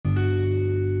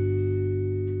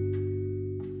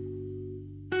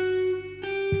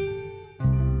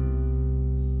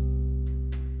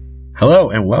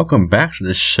Hello and welcome back to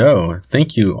the show.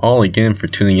 Thank you all again for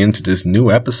tuning in to this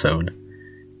new episode.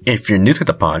 If you're new to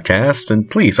the podcast, then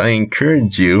please, I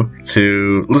encourage you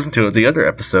to listen to the other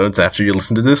episodes after you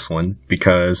listen to this one,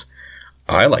 because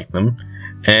I like them,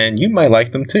 and you might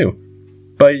like them too.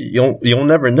 But you'll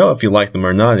never know if you like them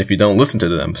or not if you don't listen to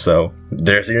them, so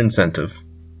there's your incentive.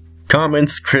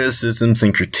 Comments, criticisms,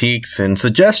 and critiques, and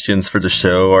suggestions for the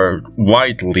show are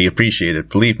widely appreciated.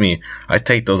 Believe me, I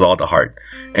take those all to heart.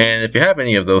 And if you have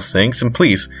any of those things, then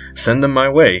please send them my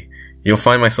way. You'll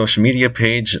find my social media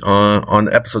page on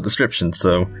the episode description,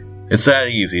 so it's that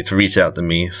easy to reach out to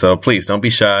me. So please, don't be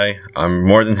shy. I'm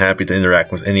more than happy to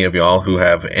interact with any of y'all who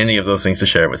have any of those things to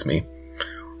share with me.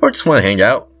 Or just want to hang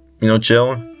out,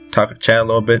 chill, chat a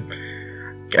little bit.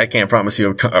 I can't promise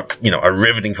you a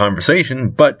riveting conversation,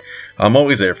 but I'm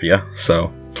always there for you,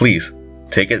 so please,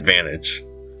 take advantage.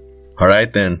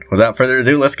 Alright then, without further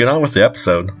ado, let's get on with the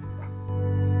episode.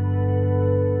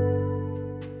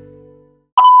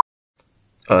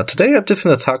 Today I'm just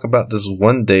going to talk about this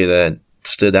one day that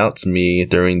stood out to me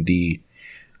during the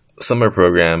summer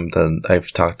program that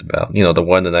I've talked about. The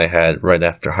one that I had right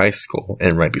after high school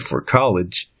and right before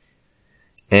college.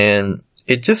 And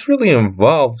it just really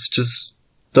involves just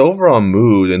the overall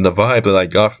mood and the vibe that I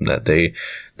got from that day.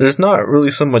 There's not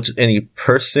really so much any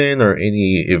person or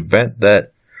any event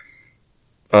that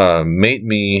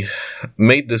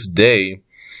made this day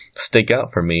stick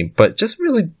out for me, but just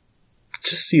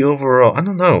the overall, I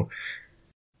don't know.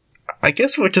 I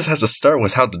guess we just have to start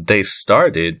with how the day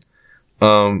started.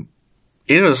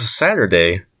 It was a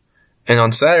Saturday, and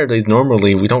on Saturdays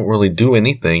normally we don't really do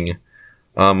anything.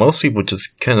 Most people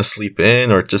just kind of sleep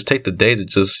in or just take the day to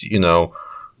just,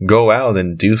 go out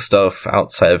and do stuff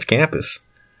outside of campus.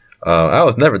 I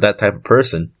was never that type of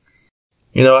person.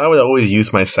 I would always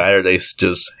use my Saturdays to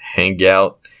just hang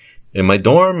out in my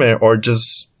dorm or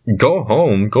just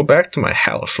go back to my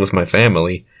house with my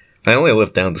family. I only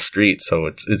lived down the street, so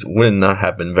it would not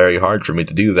have been very hard for me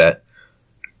to do that.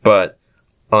 But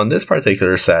on this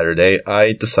particular Saturday,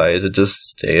 I decided to just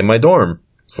stay in my dorm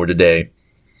for the day.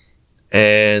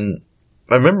 And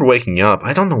I remember waking up.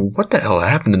 I don't know what the hell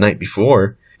happened the night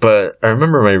before, but I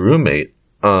remember my roommate,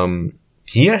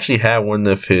 he actually had one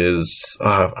of his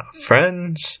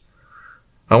friends.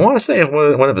 I want to say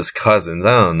one of his cousins.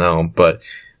 I don't know, but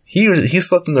he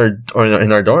slept in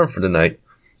our dorm for the night.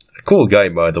 A cool guy,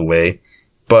 by the way.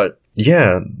 But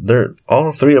yeah,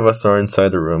 all three of us are inside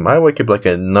the room. I wake up like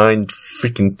at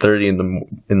 9:30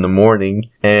 in the morning,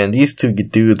 and these two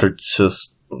dudes are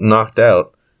just knocked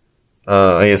out.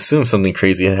 I assume something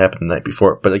crazy had happened the night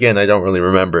before, but again, I don't really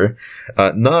remember.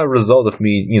 Not a result of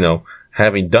me,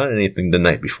 having done anything the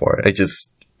night before. I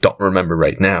just don't remember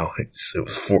right now.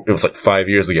 It was like 5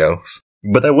 years ago.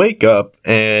 But I wake up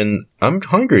and I'm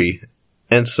hungry,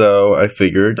 and so I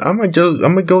figured I'm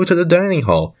gonna go to the dining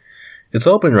hall. It's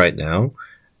open right now,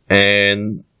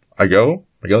 and I go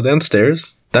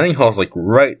downstairs. Dining hall's like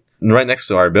right next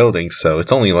to our building, so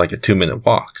it's only like a 2-minute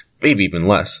walk, maybe even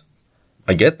less.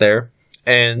 I get there,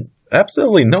 and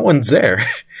absolutely no one's there.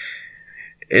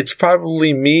 It's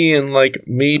probably me and like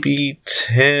maybe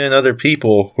 10 other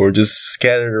people who are just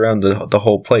scattered around the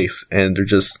whole place, and they're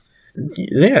just,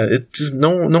 it's just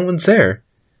no one's there.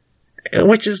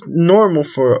 Which is normal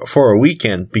for a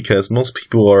weekend, because most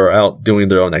people are out doing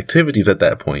their own activities at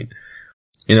that point.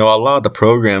 A lot of the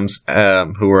programs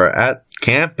who are at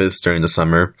campus during the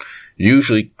summer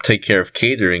usually take care of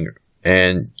catering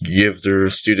and give their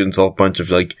students a bunch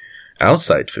of like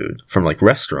outside food from like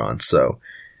restaurants. So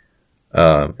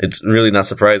it's really not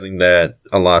surprising that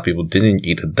a lot of people didn't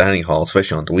eat at the dining hall,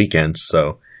 especially on the weekends.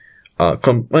 So it's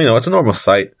a normal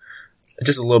sight,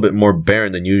 just a little bit more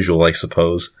barren than usual, I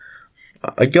suppose.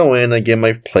 I go in, I get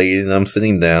my plate, and I'm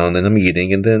sitting down and I'm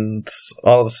eating, and then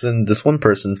all of a sudden this one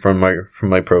person from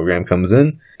my program comes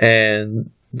in, and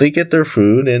they get their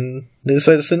food and they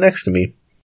decide to sit next to me.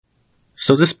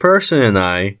 So this person and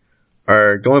I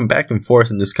are going back and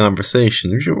forth in this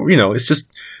conversation. It's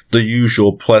just the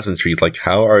usual pleasantries, like,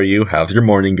 how are you? How's your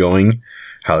morning going?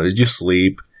 How did you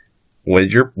sleep? What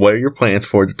are your plans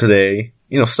for today?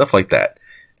 Stuff like that.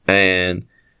 And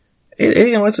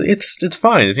it's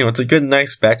fine. It's a good,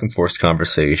 nice back and forth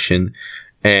conversation,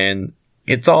 and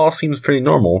it all seems pretty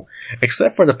normal,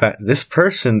 except for the fact that this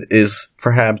person is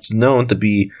perhaps known to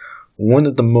be one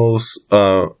of the most,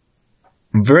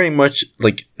 very much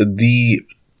like the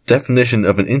definition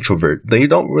of an introvert. They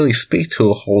don't really speak to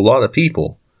a whole lot of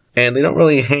people, and they don't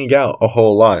really hang out a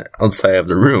whole lot outside of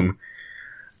the room.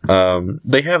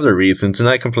 They have their reasons, and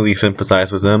I completely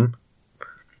sympathize with them,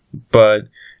 but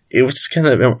it was just kind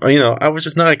of, I was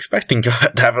just not expecting to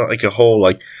have like a whole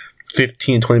like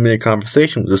 15-20 minute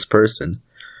conversation with this person.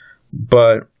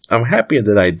 But I'm happy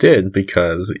that I did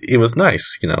because it was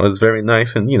nice. It was very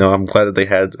nice. And, I'm glad that they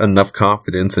had enough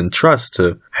confidence and trust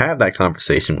to have that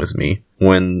conversation with me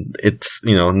when it's,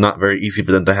 not very easy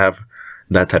for them to have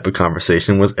that type of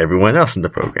conversation with everyone else in the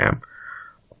program.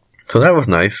 So that was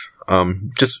nice.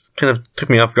 Just kind of took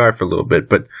me off guard for a little bit,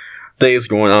 but day is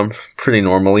going on pretty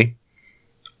normally.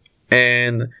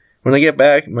 And when I get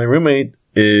back, my roommate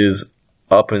is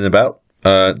up and about.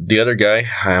 The other guy,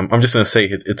 I'm just going to say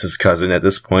it's his cousin at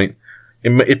this point.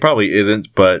 It probably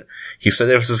isn't, but he said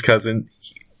it was his cousin.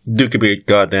 Dude could be a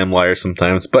goddamn liar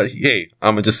sometimes, but hey,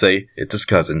 I'm going to just say it's his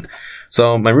cousin.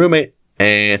 So my roommate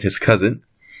and his cousin,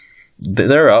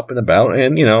 they're up and about,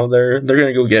 and, they're going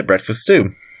to go get breakfast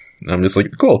too. I'm just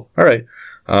like, cool, alright,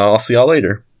 I'll see y'all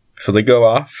later. So they go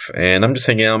off, and I'm just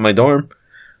hanging out in my dorm.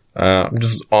 I'm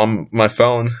just on my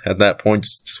phone at that point,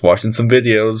 just watching some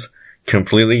videos,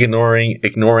 completely ignoring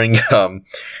the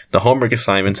homework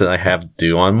assignments that I have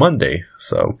due on Monday.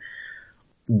 So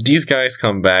these guys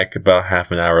come back about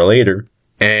half an hour later,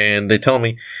 and they tell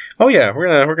me, "Oh yeah,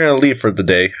 we're gonna leave for the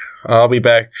day. I'll be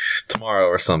back tomorrow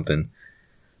or something."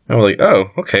 And I'm like,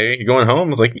 "Oh, okay, you going home?" I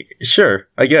was like, "Sure,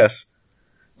 I guess."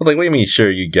 I was like, "What do you mean,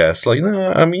 sure, you guess?" Like,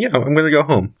 "No, I mean, yeah, I'm gonna go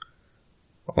home."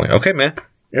 I'm like, "Okay, man.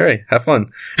 All right, have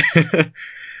fun."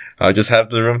 I'll just have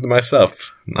the room to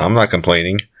myself. I'm not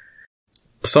complaining.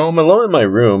 So I'm alone in my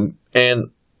room,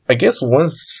 and I guess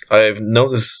once I've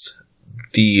noticed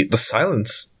the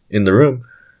silence in the room,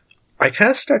 I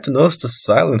kind of start to notice the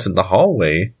silence in the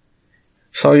hallway.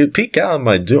 So I peek out of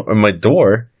my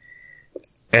door,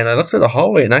 and I look through the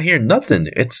hallway, and I hear nothing.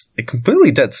 It's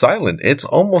completely dead silent. It's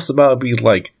almost about to be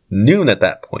like noon at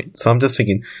that point. So I'm just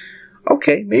thinking,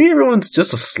 okay, maybe everyone's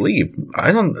just asleep.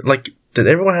 Did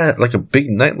everyone have like a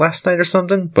big night last night or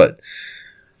something? But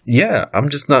yeah, I'm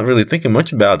just not really thinking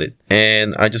much about it.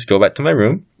 And I just go back to my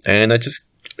room, and I just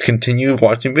continue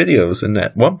watching videos. And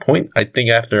at one point, I think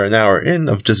after an hour in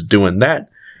of just doing that,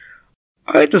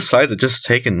 I decided to just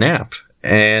take a nap.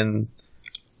 And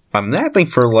I'm napping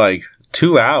for like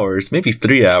 2 hours, maybe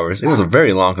 3 hours. It was a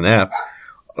very long nap.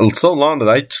 So long that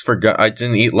I just forgot I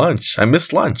didn't eat lunch. I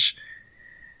missed lunch.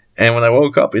 And when I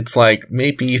woke up, it's like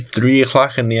maybe 3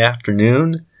 o'clock in the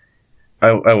afternoon.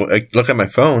 I look at my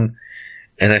phone,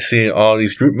 and I see all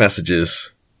these group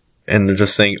messages. And they're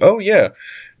just saying, "Oh yeah,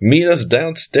 meet us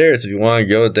downstairs if you want to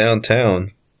go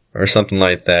downtown." Or something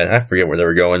like that. I forget where they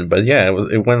were going. But yeah,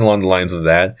 it went along the lines of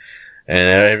that.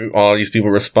 And all these people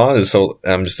responded. So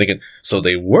I'm just thinking, so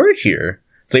they were here.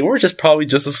 They were probably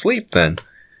just asleep then.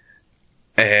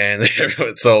 And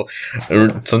so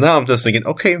now I'm just thinking,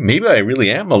 okay, maybe I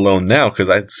really am alone now, because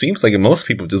it seems like most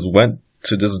people just went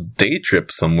to this day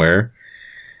trip somewhere.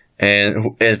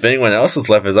 And if anyone else is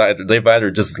left, they've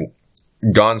either just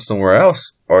gone somewhere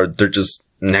else, or they're just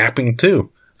napping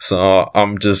too. So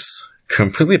I'm just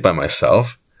completely by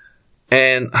myself.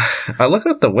 And I look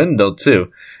out the window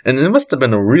too. And it must have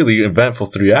been a really eventful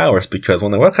 3 hours, because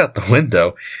when I look out the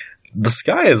window, the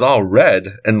sky is all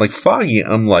red and like foggy.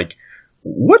 I'm like,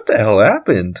 what the hell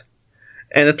happened?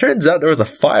 And it turns out there was a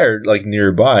fire like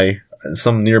nearby,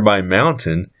 some nearby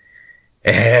mountain.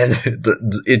 And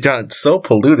it got so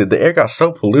polluted, the air got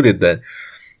so polluted that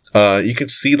you could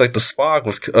see like the smog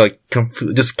was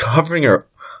just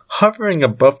hovering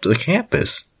above the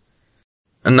campus.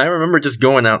 And I remember just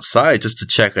going outside just to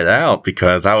check it out,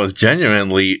 because I was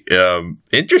genuinely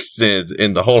interested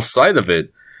in the whole sight of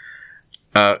it.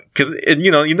 Because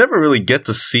you never really get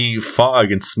to see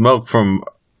fog and smoke from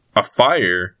a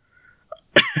fire.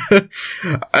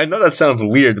 I know that sounds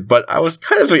weird, but I was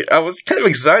kind of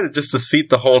excited just to see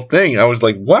the whole thing. I was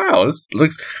like, wow, it's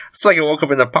like I woke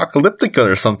up in Apocalyptica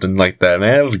or something like that,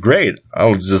 man. It was great. I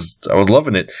was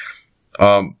loving it.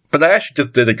 But I actually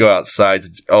just did go outside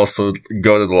to also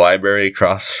go to the library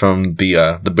across from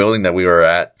the building that we were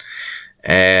at.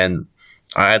 And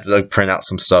I had to print out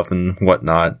some stuff and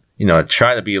whatnot.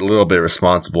 Try to be a little bit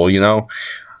responsible,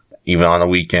 even on a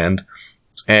weekend.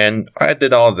 And I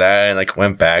did all that, and I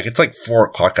went back. It's like 4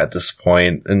 o'clock at this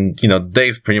point, and, the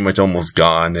day's pretty much almost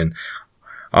gone, and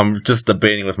I'm just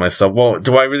debating with myself, well,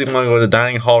 do I really want to go to the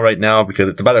dining hall right now? Because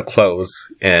it's about to close,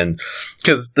 and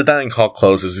because the dining hall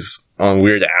closes on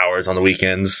weird hours on the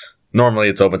weekends. Normally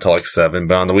it's open till like 7,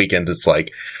 but on the weekends it's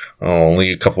like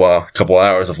only a couple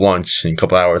hours of lunch and a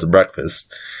couple hours of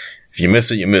breakfast. If you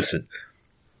miss it, you miss it.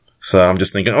 So I'm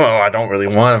just thinking, I don't really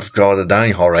want to go to the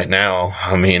dining hall right now.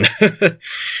 I mean, I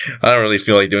don't really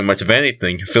feel like doing much of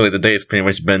anything. I feel like the day has pretty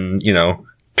much been,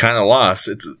 kind of lost.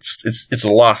 It's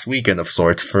a lost weekend of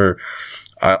sorts for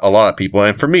a lot of people,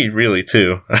 and for me, really,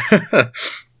 too.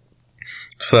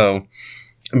 So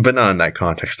but not in that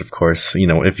context, of course,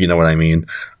 if you know what I mean.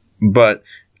 But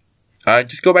I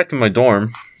just go back to my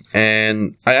dorm,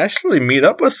 and I actually meet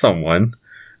up with someone.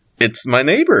 It's my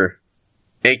neighbor,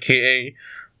 aka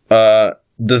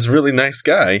this really nice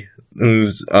guy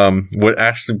who's would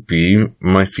actually be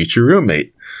my future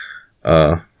roommate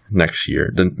next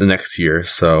year, the next year.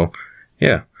 So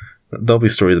yeah, there'll be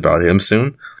stories about him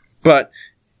soon. But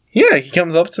yeah, he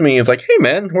comes up to me and is like, "Hey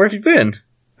man, where have you been?"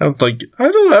 I'm like,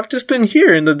 "I don't know, I've just been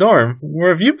here in the dorm. Where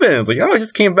have you been?" I was like, "Oh, I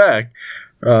just came back.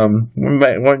 Want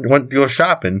to go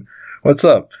shopping. What's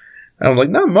up?" I'm like,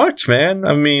 "Not much, man.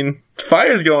 I mean,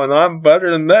 fire's going on, but other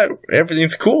than that,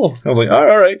 everything's cool." I was like, "Oh,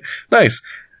 all right, nice.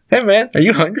 Hey, man, are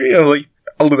you hungry?" I was like,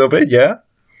 "A little bit, yeah."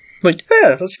 Like,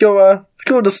 "Yeah, let's go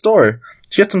to the store.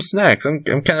 Let's get some snacks. I'm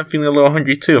kind of feeling a little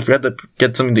hungry too. If we had to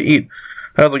get something to eat."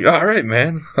 I was like, "All right,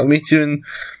 man. I'll meet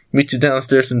you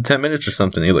downstairs in 10 minutes or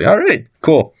something." He's like, "All right,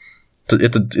 cool.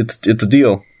 It's a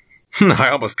deal." I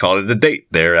almost called it a date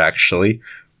there, actually.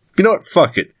 You know what?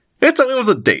 Fuck it. It was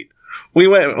a date. We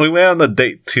went on a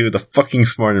date to the fucking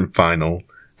Smart and Final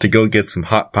to go get some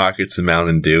Hot Pockets and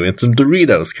Mountain Dew and some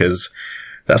Doritos, because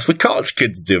that's what college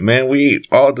kids do, man. We eat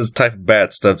all this type of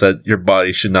bad stuff that your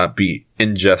body should not be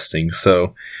ingesting.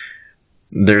 So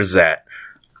there's that.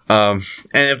 And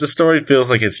if the story feels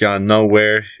like it's gone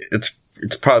nowhere, it's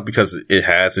probably because it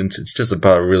hasn't. It's just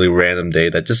about a really random day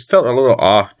that just felt a little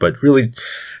off, but really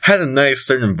had a nice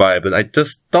certain vibe that I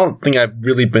just don't think I've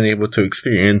really been able to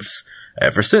experience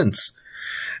ever since.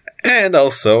 And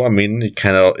also, I mean,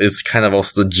 it's kind of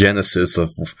also the genesis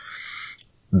of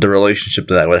the relationship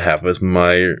that I would have with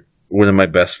one of my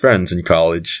best friends in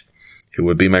college, who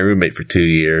would be my roommate for 2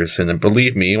 years. And then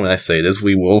believe me when I say this,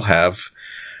 we will have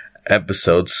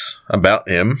episodes about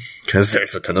him, because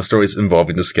there's a ton of stories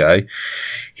involving this guy.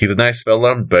 He's a nice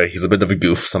fella, but he's a bit of a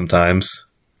goof sometimes.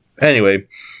 Anyway,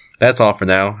 that's all for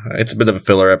now. It's a bit of a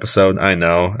filler episode, I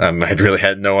know. I really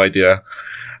had no idea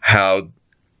how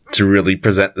to really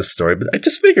present this story, but I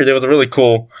just figured it was a really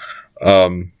cool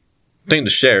thing to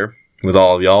share with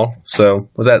all of y'all. So,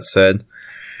 with that said,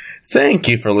 thank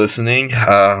you for listening.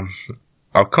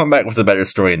 I'll come back with a better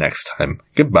story next time.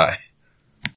 Goodbye.